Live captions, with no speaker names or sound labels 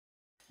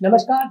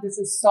Namaskar, this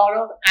is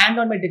Sorav, and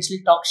on my digital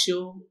talk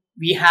show,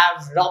 we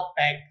have Rob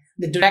Peck,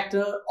 the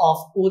director of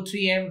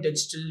O3M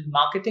Digital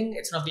Marketing.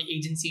 It's one of the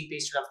agencies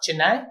based out of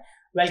Chennai.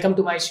 Welcome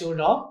to my show,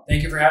 Rob.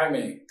 Thank you for having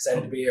me.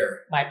 Excited to be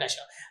here. My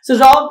pleasure. So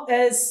Rob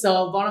is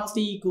one of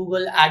the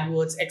Google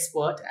Adwords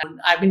expert, and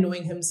I've been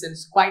knowing him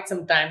since quite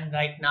some time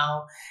right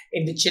now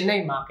in the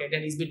Chennai market,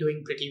 and he's been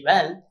doing pretty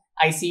well.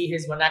 I see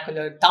his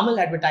vernacular Tamil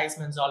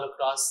advertisements all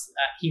across.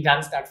 He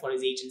runs that for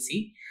his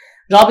agency.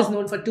 Rob is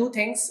known for two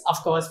things, of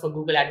course, for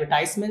Google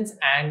advertisements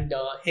and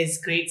his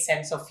great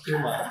sense of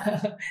humor.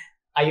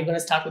 Are you going to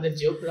start with a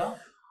joke, Rob?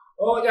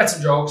 Oh, I got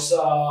some jokes.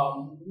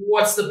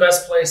 What's the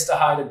best place to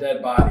hide a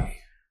dead body?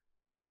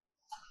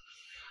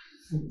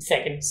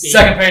 Second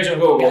page of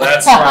Google,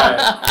 that's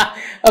right.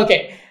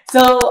 Okay,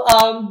 so,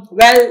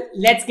 well,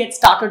 let's get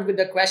started with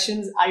the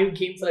questions. Are you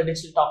game for a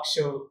digital talk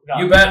show, Rob?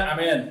 You bet, I'm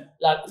in.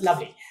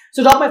 Lovely.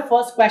 So, Rob, my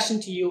first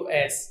question to you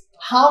is,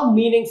 how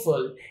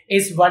meaningful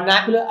is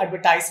vernacular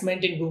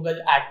advertisement in Google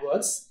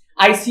AdWords?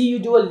 I see you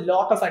do a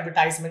lot of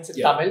advertisements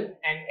in Tamil,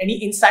 and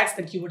any insights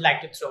that you would like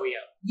to throw here?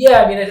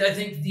 Yeah, I mean, I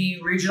think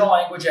the regional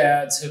language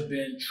ads have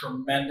been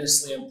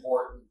tremendously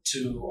important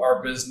to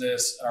our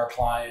business and our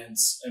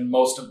clients, and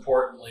most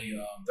importantly,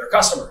 their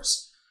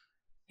customers.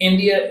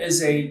 India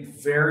is a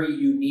very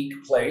unique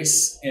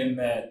place in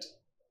that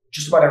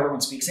just about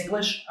everyone speaks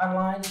English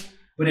online,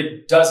 but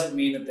it doesn't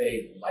mean that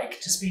they like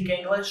to speak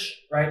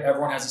English, right?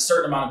 Everyone has a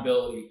certain amount of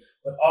ability,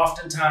 but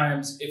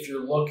oftentimes if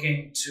you're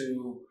looking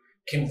to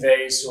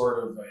convey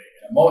sort of an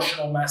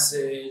emotional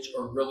message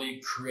or really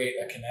create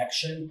a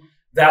connection,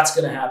 that's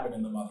going to happen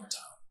in the mother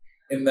tongue.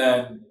 And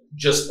then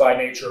just by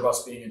nature of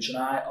us being in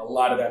Chennai, a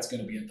lot of that's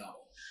going to be in Tamil.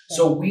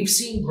 So we've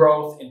seen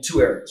growth in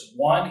two areas.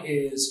 One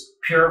is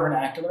pure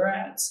vernacular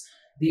ads.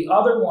 The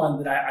other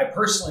one that I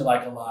personally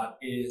like a lot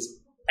is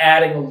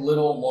adding a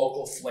little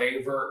local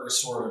flavor or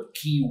sort of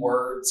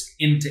keywords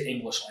into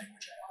English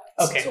language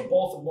ads. Okay. So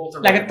both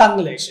are like a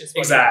Tanglish.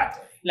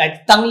 Exactly.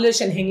 Like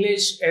Tanglish and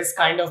Hinglish is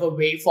kind of a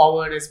way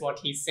forward is what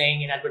he's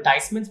saying in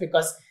advertisements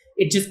because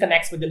it just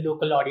connects with the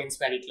local audience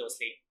very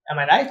closely. Am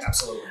I right?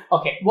 Absolutely.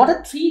 Okay. What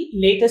are three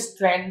latest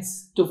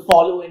trends to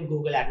follow in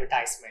Google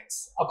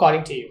advertisements,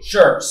 according to you?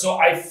 Sure. So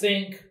I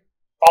think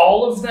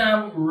all of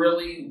them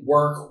really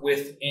work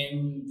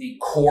within the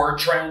core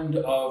trend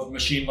of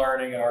machine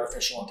learning and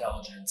artificial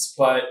intelligence.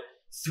 But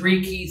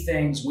three key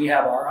things we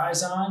have our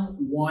eyes on.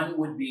 One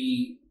would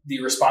be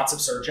the responsive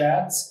search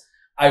ads.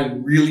 I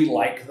really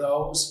like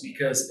those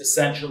because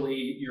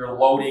essentially you're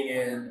loading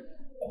in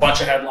a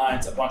bunch of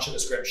headlines, a bunch of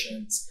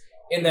descriptions,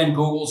 and then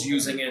Google's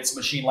using its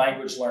machine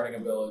language learning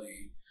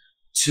ability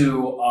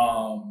to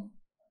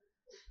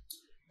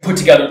put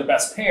together the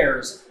best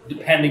pairs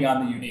depending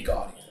on the unique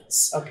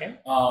audience. Okay.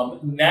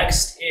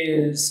 Next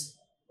is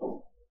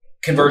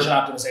conversion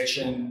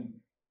optimization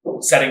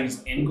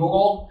settings in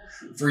Google.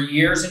 For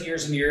years and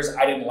years and years,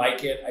 I didn't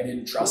like it. I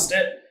didn't trust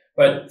it.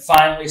 But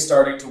finally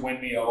starting to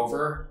win me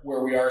over,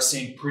 where we are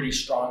seeing pretty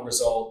strong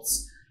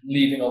results,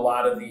 leaving a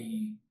lot of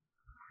the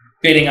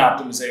bidding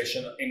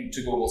optimization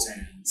into Google's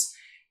hands.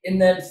 And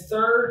then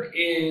third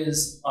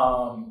is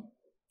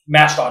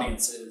matched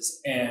audiences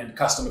and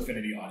custom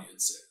affinity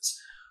audiences.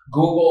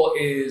 Google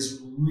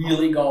is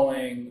really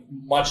going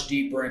much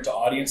deeper into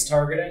audience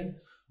targeting,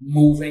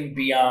 moving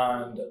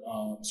beyond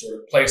sort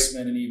of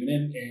placement and even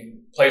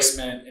in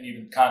placement and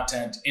even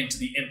content into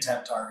the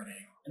intent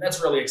targeting. And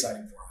that's really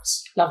exciting for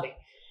us. Lovely.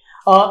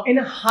 In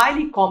a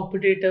highly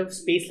competitive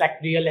space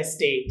like real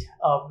estate,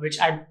 which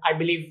I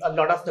believe a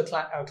lot of the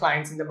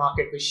clients in the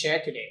market will share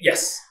today.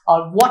 Yes.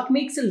 What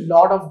makes a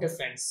lot of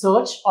difference,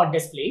 search or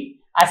display?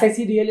 As I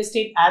see, real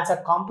estate ads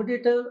are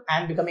competitive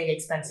and becoming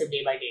expensive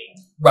day by day.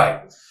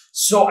 Right.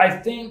 So I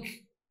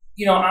think,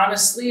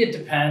 honestly, it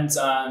depends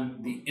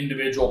on the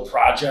individual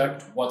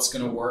project, what's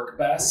going to work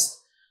best.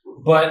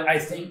 But I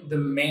think the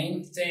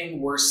main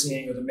thing we're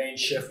seeing, or the main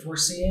shift we're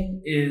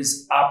seeing,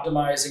 is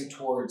optimizing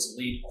towards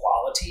lead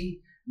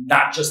quality,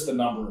 not just the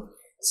number of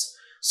leads.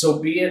 So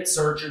be it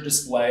search or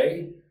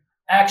display,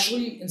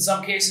 actually, in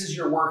some cases,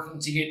 you're working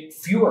to get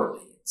fewer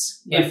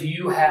leads. Yeah. If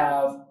you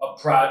have a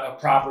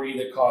property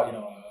that costs,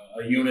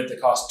 a unit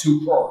that costs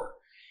 2 crore,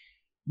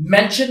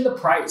 mention the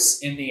price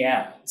in the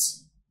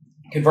ads.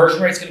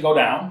 Conversion rate's going to go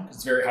down because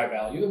it's very high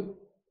value.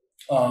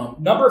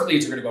 Number of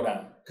leads are going to go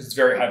down because it's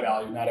very high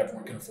value. Not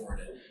everyone can afford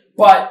it.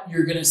 But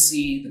you're going to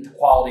see that the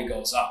quality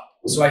goes up.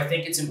 So I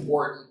think it's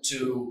important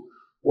to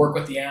work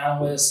with the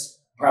analyst,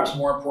 perhaps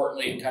more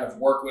importantly, kind of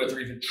work with or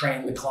even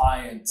train the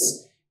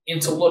clients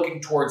into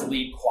looking towards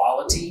lead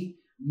quality,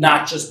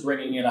 not just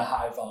bringing in a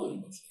high volume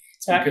of leads.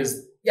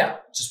 Because,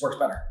 it just works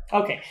better.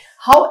 Okay.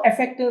 How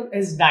effective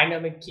is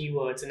dynamic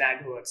keywords in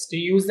AdWords? Do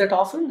you use that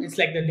often? It's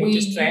like the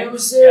latest trend. We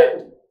use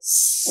it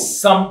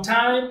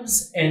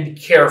sometimes and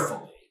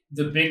carefully.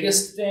 The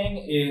biggest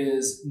thing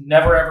is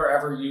never, ever,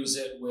 ever use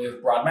it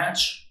with broad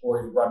match or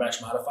even broad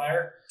match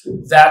modifier.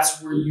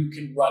 That's where you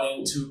can run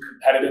into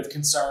competitive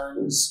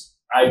concerns,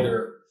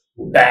 either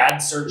bad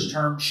search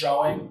term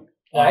showing,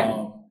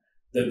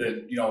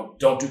 that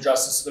don't do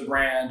justice to the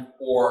brand,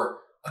 or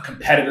a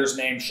competitor's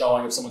name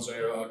showing if someone's doing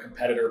a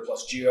competitor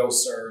plus geo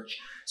search.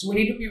 So we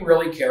need to be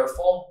really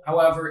careful.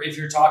 However, if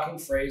you're talking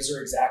phrase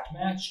or exact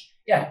match,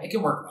 yeah, it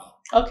can work well.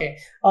 Okay.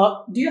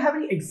 Do you have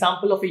any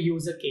example of a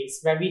user case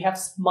where we have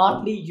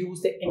smartly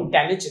used the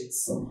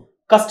intelligence,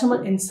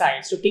 customer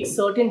insights to take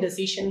certain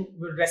decision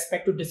with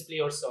respect to display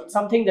or search?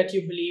 Something that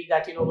you believe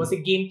that was a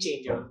game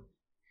changer.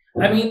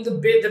 I mean, the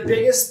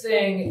biggest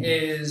thing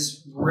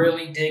is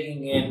really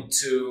digging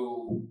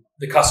into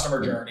the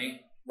customer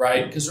journey,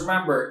 right? Because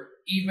remember,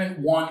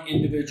 even one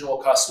individual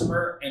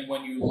customer, and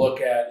when you look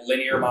at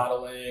linear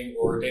modeling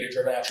or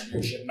data-driven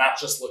attribution, not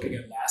just looking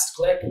at last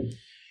click,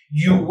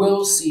 you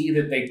will see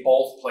that they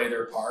both play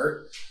their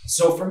part.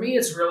 So for me,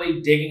 it's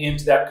really digging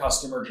into that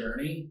customer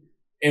journey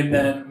and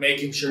then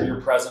making sure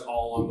you're present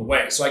all along the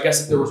way. So I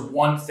guess if there was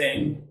one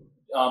thing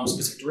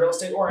specific to real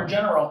estate or in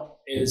general,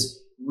 is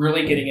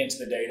really getting into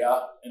the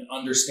data and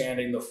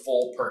understanding the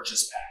full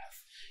purchase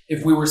path.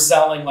 If we were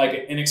selling like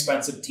an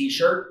inexpensive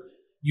t-shirt,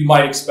 you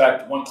might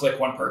expect one click,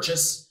 one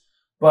purchase.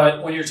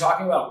 But when you're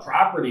talking about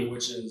property,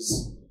 which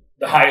is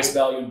the highest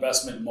value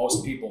investment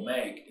most people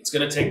make, it's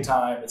going to take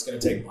time. It's going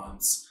to take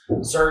months.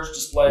 Search,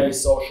 display,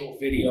 social,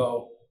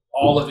 video,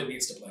 all of it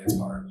needs to play its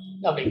part.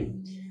 Lovely.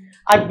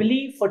 I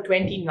believe for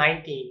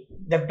 2019,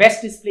 the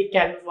best display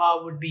canvas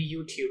would be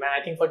YouTube,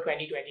 and I think for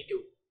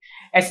 2022,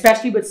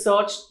 especially with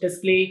search,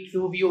 display,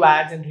 true view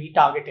ads, and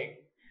retargeting.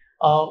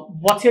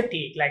 What's your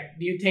take? Like,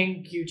 do you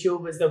think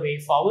YouTube is the way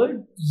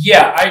forward?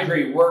 Yeah, I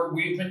agree.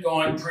 We've been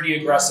going pretty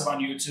aggressive on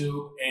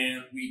YouTube,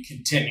 and we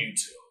continue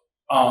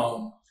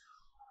to.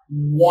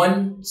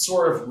 One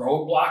sort of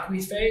roadblock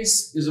we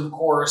face is, of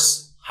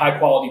course, high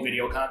quality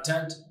video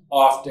content.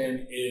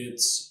 Often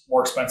it's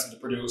more expensive to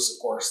produce,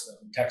 of course,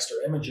 than text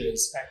or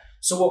images. Right.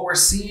 So what we're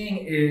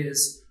seeing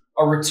is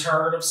a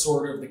return of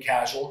sort of the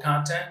casual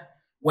content.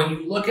 When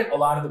you look at a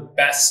lot of the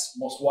best,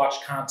 most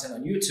watched content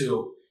on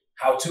YouTube,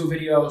 how-to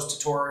videos,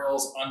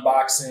 tutorials,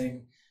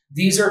 unboxing,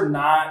 these are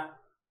not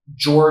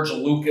George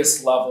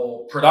Lucas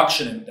level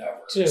production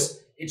endeavors. True.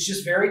 It's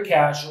just very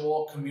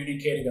casual,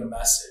 communicating a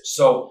message.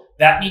 So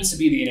that needs to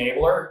be the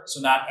enabler.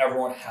 So not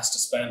everyone has to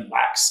spend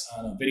lakhs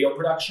on a video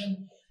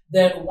production.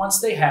 Then once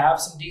they have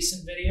some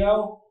decent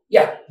video,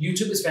 yeah,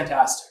 YouTube is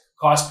fantastic.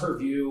 Cost per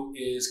view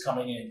is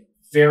coming in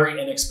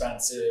very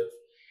inexpensive.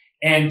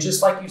 And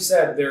just like you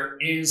said, there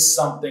is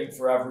something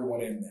for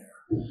everyone in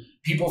there.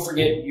 People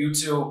forget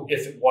YouTube,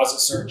 if it was a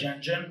search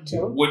engine,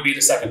 would be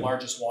the second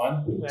largest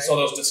one. Right. So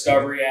those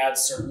discovery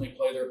ads certainly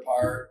play their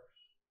part.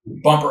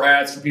 Bumper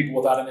ads for people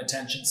without an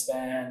attention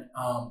span.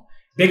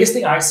 Biggest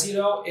thing I see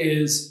though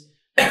is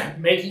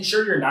making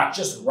sure you're not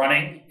just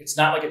running. It's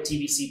not like a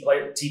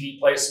TV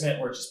placement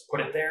where just put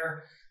it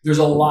there. There's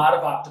a lot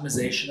of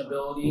optimization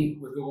ability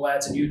with Google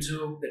Ads and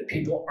YouTube that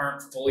people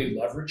aren't fully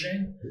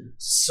leveraging.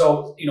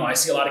 So, I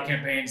see a lot of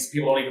campaigns,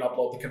 people don't even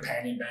upload the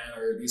companion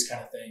banner or these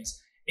kind of things.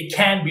 It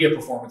can be a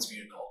performance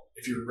vehicle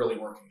if you're really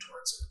working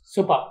towards it.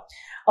 Super.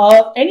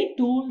 Any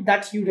tool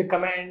that you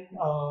recommend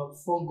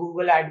for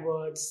Google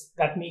Adwords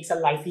that makes our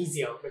life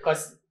easier?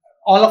 Because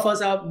all of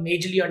us are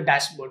majorly on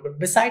dashboard, but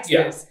besides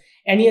this,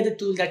 any other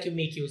tool that you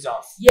make use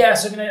of? Yeah,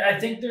 so I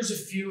think there's a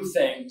few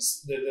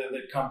things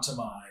that come to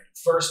mind.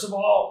 First of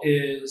all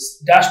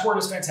is dashboard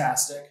is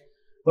fantastic,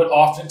 but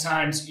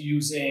oftentimes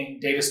using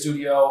Data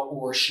Studio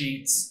or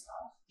Sheets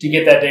to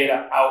get that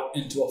data out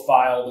into a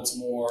file that's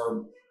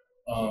more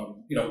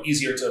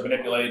easier to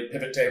manipulate,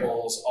 pivot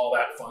tables, all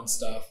that fun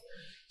stuff.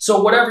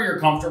 So whatever you're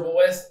comfortable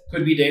with,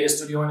 could be Data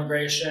Studio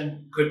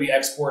integration, could be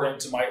exporting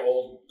to my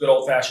good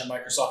old-fashioned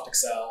Microsoft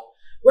Excel.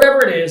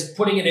 Whatever it is,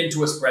 putting it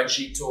into a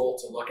spreadsheet tool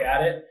to look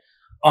at it.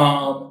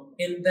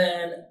 And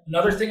then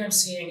another thing I'm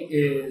seeing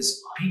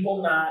is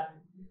people not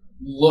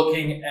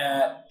looking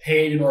at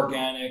paid and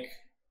organic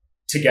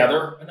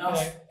together enough.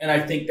 Right. And I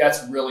think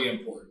that's really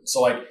important.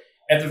 So like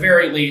at the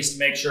very least,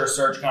 make sure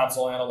Search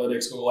Console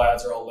Analytics, Google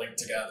Ads are all linked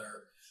together.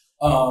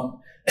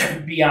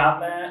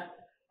 Beyond that,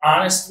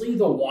 honestly,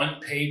 the one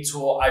paid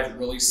tool I've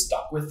really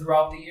stuck with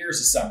throughout the years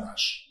is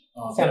SEMrush.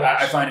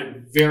 I find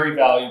it very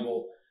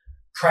valuable,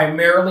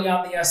 primarily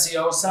on the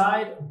SEO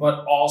side,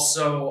 but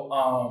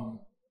also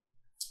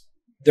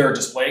their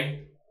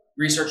display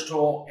research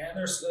tool and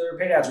their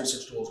paid ads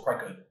research tool is quite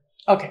good.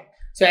 Okay.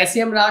 So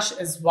SEMrush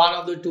is one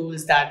of the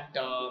tools that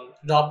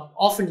Rob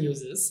often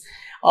uses.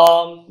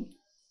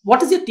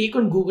 What is your take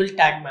on Google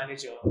Tag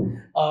Manager?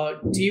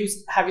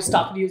 Have you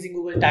started using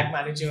Google Tag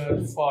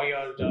Manager for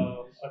your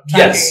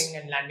tracking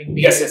and landing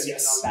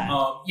pages and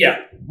all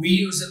that? We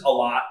use it a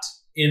lot.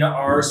 In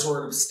our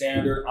sort of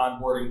standard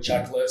onboarding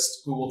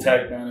checklist, Google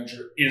Tag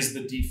Manager is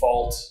the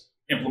default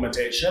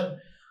implementation.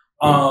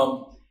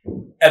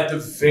 At the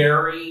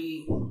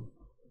very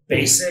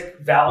basic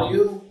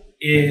value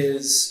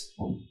is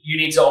you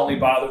need to only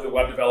bother the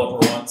web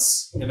developer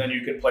once, and then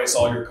you can place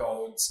all your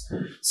codes.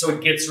 So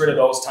it gets rid of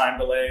those time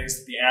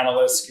delays. The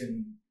analyst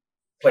can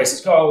place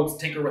his codes,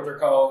 tinker with their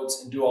codes,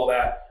 and do all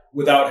that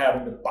without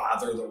having to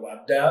bother the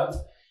web dev.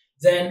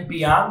 Then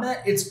beyond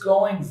that, it's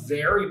going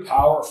very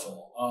powerful.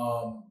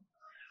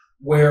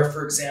 Where,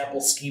 for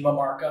example, schema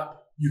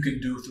markup you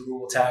can do through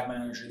Google Tag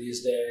Manager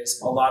these days.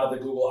 A lot of the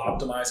Google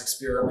optimized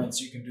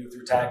experiments you can do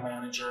through Tag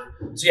Manager.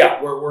 So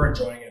yeah, we're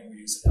enjoying it and we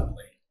use it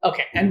heavily.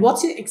 Okay. And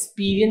what's your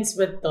experience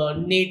with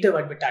native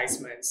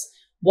advertisements?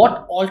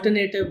 What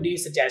alternative do you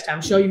suggest? I'm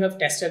sure you have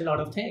tested a lot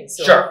of things.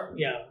 So, sure.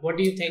 Yeah. What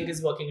do you think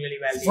is working really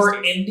well these For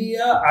days?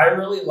 India, I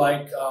really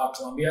like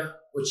Columbia,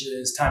 which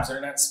is Times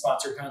Internet's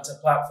sponsored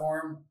content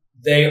platform.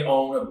 They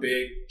own a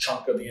big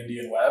chunk of the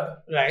Indian web.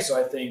 Right. So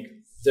I think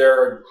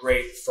they're a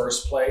great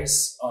first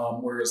place,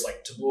 whereas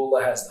like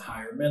Taboola has the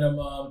higher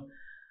minimum.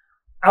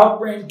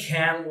 Outbrain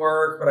can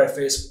work, but I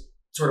face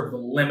sort of the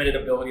limited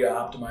ability to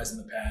optimize in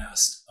the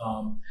past.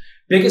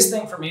 Biggest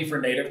thing for me for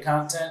native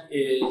content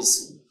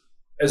is,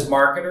 as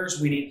marketers,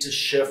 we need to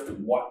shift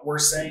what we're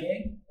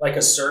saying. Like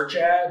a search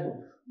ad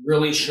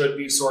really should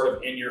be sort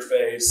of in your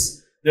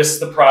face. This is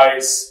the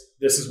price.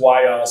 This is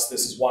why us.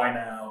 This is why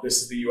now.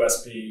 This is the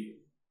USP.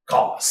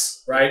 Call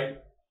us, right?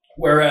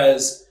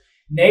 Whereas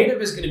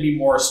native is going to be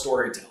more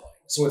storytelling.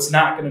 So it's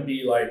not going to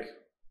be like,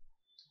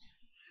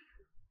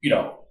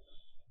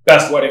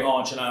 best wedding hall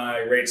in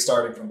Chennai, rates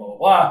starting from blah, blah,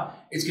 blah.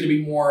 It's going to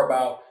be more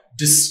about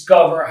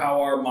discover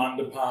how our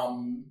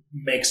mandapam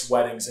makes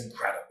weddings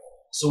incredible.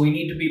 So we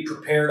need to be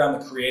prepared on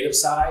the creative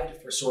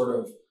side for sort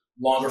of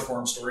longer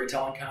form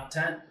storytelling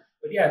content.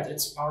 But yeah,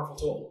 it's a powerful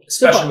tool,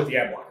 especially with the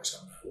ad blockers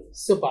coming out.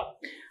 Super.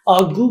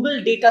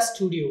 Google Data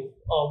Studio,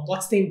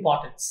 what's the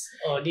importance?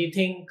 Do you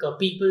think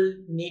people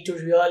need to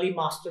really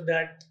master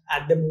that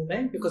at the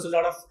moment? Because a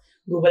lot of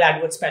Google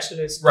Adwords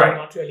specialists do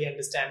not really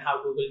understand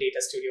how Google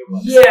Data Studio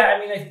works. Yeah, I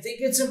mean, I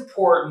think it's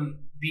important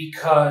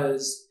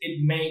because it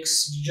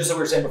makes, just like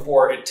we were saying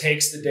before, it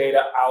takes the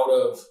data out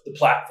of the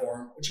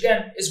platform, which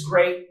again is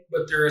great,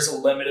 but there is a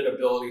limited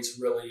ability to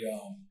really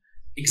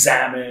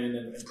examine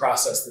and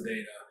process the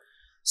data.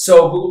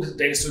 So Google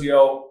Data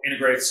Studio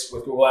integrates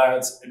with Google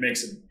Ads. It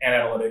makes it, and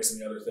analytics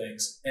and the other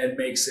things, and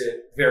makes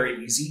it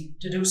very easy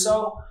to do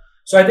so.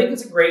 So I think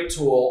it's a great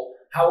tool.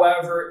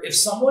 However, if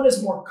someone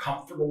is more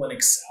comfortable in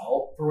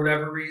Excel for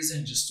whatever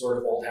reason, just sort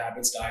of old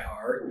habits die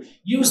hard,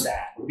 use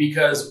that,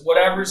 because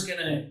whatever's going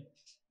to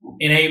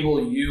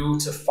enable you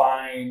to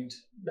find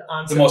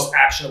the most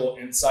actionable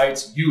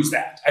insights, use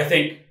that. I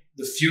think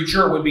the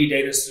future would be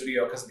Data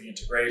Studio because of the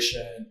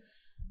integration,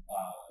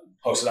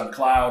 hosted on the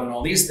cloud and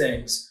all these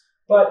things.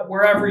 But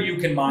wherever you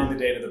can mine the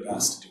data the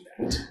best, do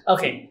that.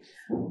 Okay.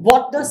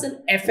 What does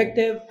an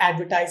effective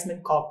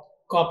advertisement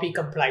copy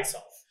comprise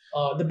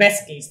of? The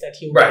best case that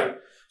you do.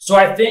 So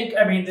I think,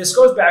 this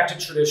goes back to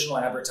traditional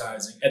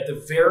advertising. At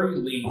the very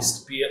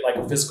least, be it like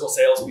a physical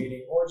sales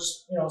meeting or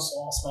just,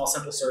 small,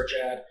 simple search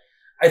ad,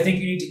 I think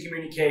you need to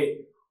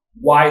communicate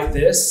why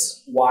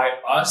this, why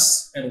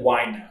us, and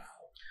why now.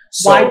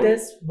 So, why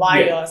this,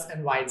 why us,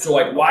 and why now. So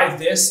like, why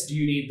this? Do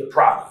you need the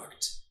product?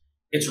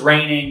 It's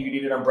raining, you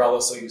need an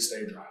umbrella so you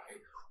stay dry.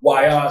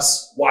 Why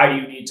us? Why do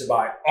you need to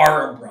buy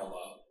our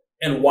umbrella?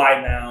 And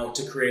why now,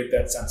 to create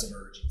that sense of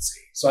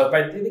urgency? So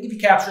I think if you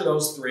capture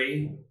those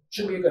three, it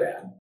should be a good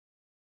ad.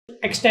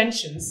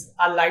 Extensions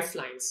are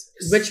lifelines.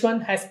 Which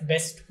one has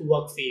best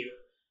worked for you?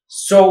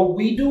 So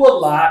we do a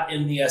lot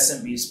in the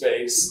SMB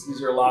space.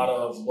 These are a lot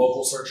of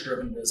local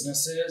search-driven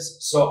businesses.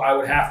 So I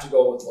would have to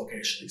go with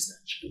location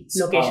extensions.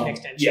 Location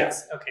extensions.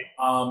 Yes. Okay.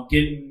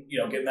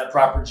 Getting that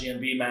proper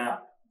GMB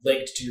map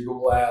linked to your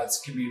Google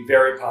Ads can be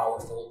very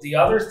powerful. The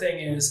other thing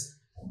is,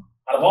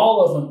 out of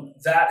all of them,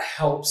 that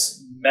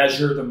helps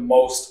measure the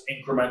most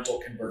incremental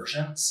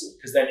conversions,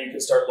 because then you can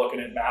start looking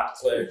at map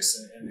clicks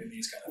and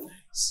these kind of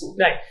things.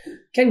 Right.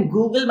 Can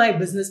Google My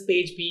Business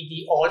page be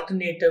the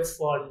alternative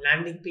for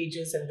landing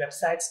pages and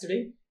websites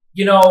today?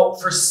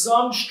 For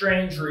some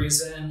strange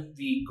reason,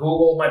 the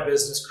Google My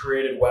Business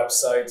created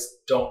websites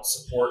don't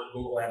support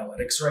Google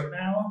Analytics right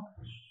now.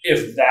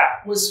 If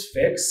that was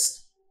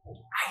fixed,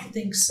 I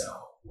think so.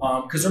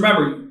 Because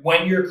remember,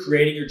 when you're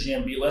creating your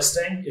GMB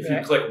listing, if you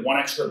click one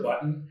extra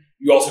button,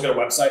 you also get a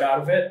website out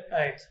of it.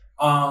 Right.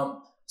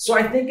 So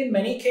I think in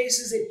many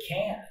cases it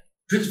can.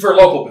 For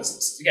local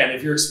businesses, again,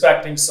 if you're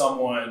expecting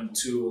someone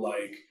to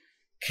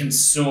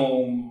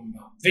consume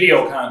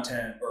video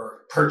content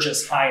or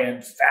purchase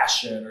high-end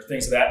fashion or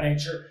things of that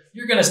nature,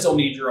 you're going to still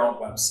need your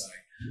own website.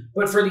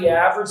 But for the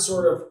average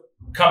sort of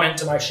come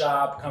into my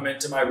shop, come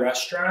into my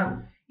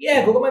restaurant,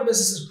 yeah, Google My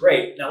Business is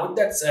great. Now, with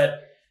that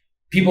said,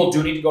 people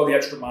do need to go the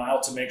extra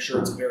mile to make sure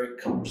it's a very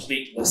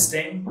complete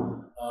listing.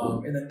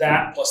 And then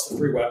that plus the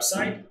free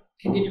website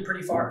can get you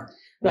pretty far.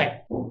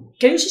 Right.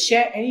 Can you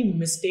share any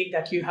mistake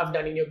that you have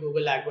done in your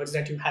Google AdWords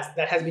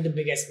that has been the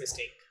biggest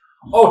mistake?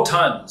 Oh,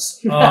 tons.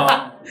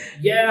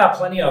 Yeah,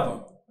 plenty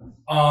of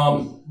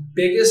them.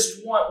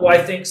 Biggest one, well,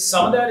 I think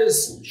some of that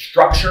is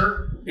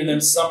structure, and then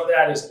some of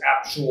that is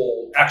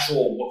actual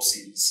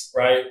whoopsies,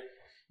 right?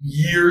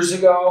 Years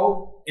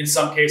ago, in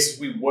some cases,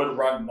 we would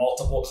run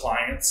multiple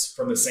clients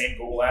from the same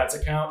Google Ads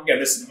account. Again,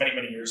 this is many,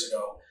 many years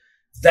ago.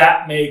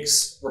 That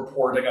makes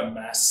reporting a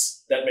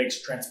mess. That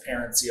makes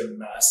transparency a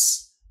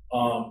mess.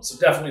 So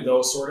definitely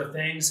those sort of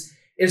things.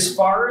 As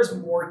far as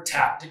more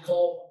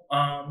tactical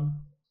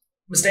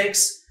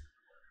mistakes,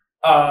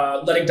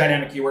 letting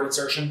dynamic keyword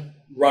insertion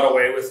run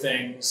away with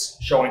things,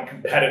 showing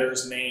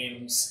competitors'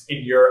 names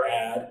in your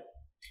ad.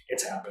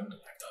 It's happened.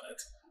 I've done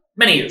it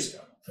many years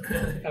ago.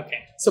 Okay,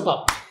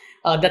 super.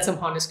 That's some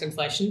honest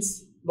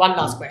confessions. One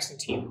last question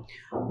to you.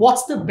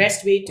 What's the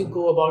best way to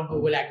go about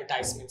Google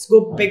advertisements?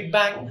 Go big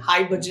bang,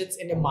 high budgets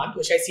in a month,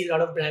 which I see a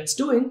lot of brands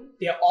doing.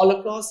 They are all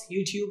across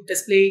YouTube,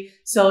 display,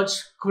 search,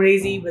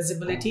 crazy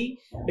visibility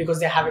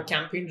because they have a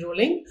campaign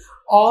rolling,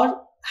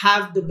 or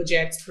have the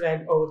budget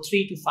spread over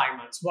 3 to 5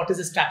 months. What is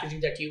the strategy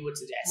that you would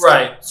suggest?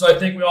 Right. So I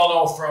think we all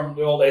know from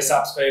the old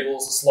Aesop's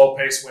fables, the slow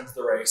pace wins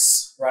the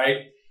race,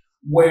 right?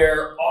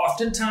 Where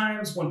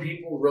oftentimes when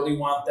people really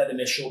want that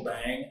initial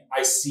bang,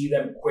 I see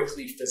them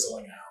quickly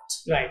fizzling out.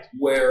 Right.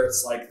 Where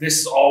it's like, this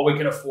is all we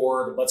can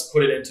afford. Let's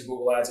put it into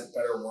Google Ads. It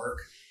better work.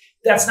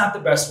 That's not the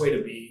best way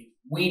to be.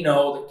 We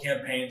know that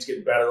campaigns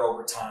get better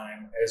over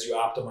time as you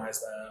optimize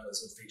them,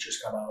 as the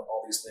features come out,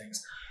 all these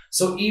things.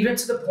 So even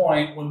to the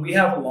point when we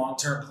have a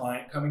long-term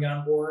client coming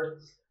on board,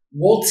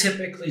 we'll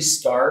typically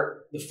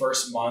start the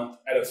first month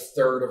at a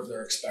third of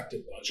their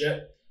expected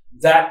budget.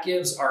 That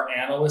gives our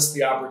analysts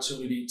the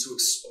opportunity to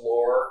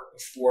explore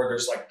before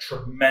there's like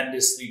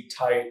tremendously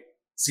tight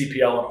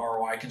CPL and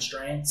ROI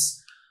constraints.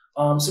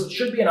 So it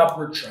should be an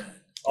upward trend.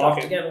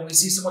 Okay. Again, when we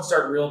see someone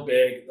start real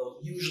big, they'll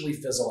usually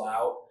fizzle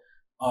out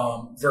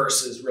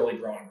versus really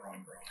growing.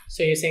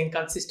 So you're saying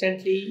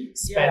consistently,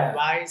 spend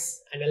wise,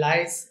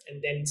 analyze,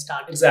 and then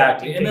start.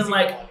 Exactly. And then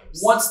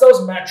once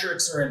those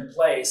metrics are in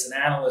place, an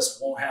analyst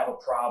won't have a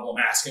problem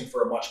asking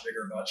for a much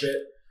bigger budget.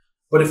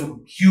 But if a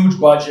huge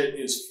budget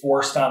is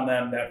forced on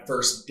them that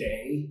first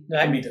day, it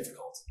can be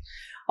difficult.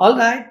 All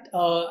right.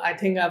 I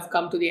think I've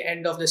come to the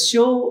end of the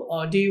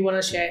show. Do you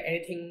want to share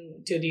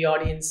anything to the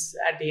audience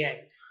at the end?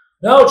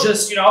 No,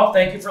 just,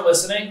 thank you for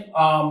listening.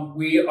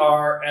 We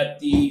are at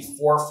the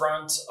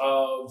forefront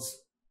of,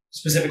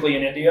 specifically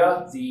in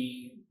India,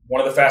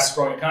 one of the fastest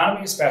growing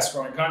economies, fastest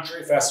growing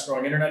country, fastest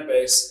growing internet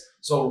base.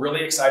 So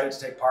really excited to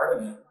take part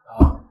in it.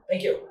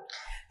 Thank you.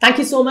 Thank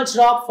you so much,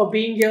 Rob, for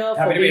being here,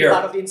 Happy for being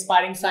part of the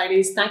Inspiring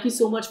Fridays. Thank you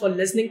so much for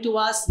listening to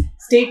us.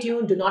 Stay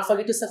tuned. Do not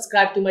forget to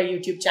subscribe to my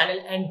YouTube channel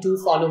and do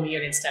follow me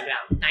on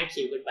Instagram. Thank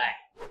you.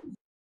 Goodbye.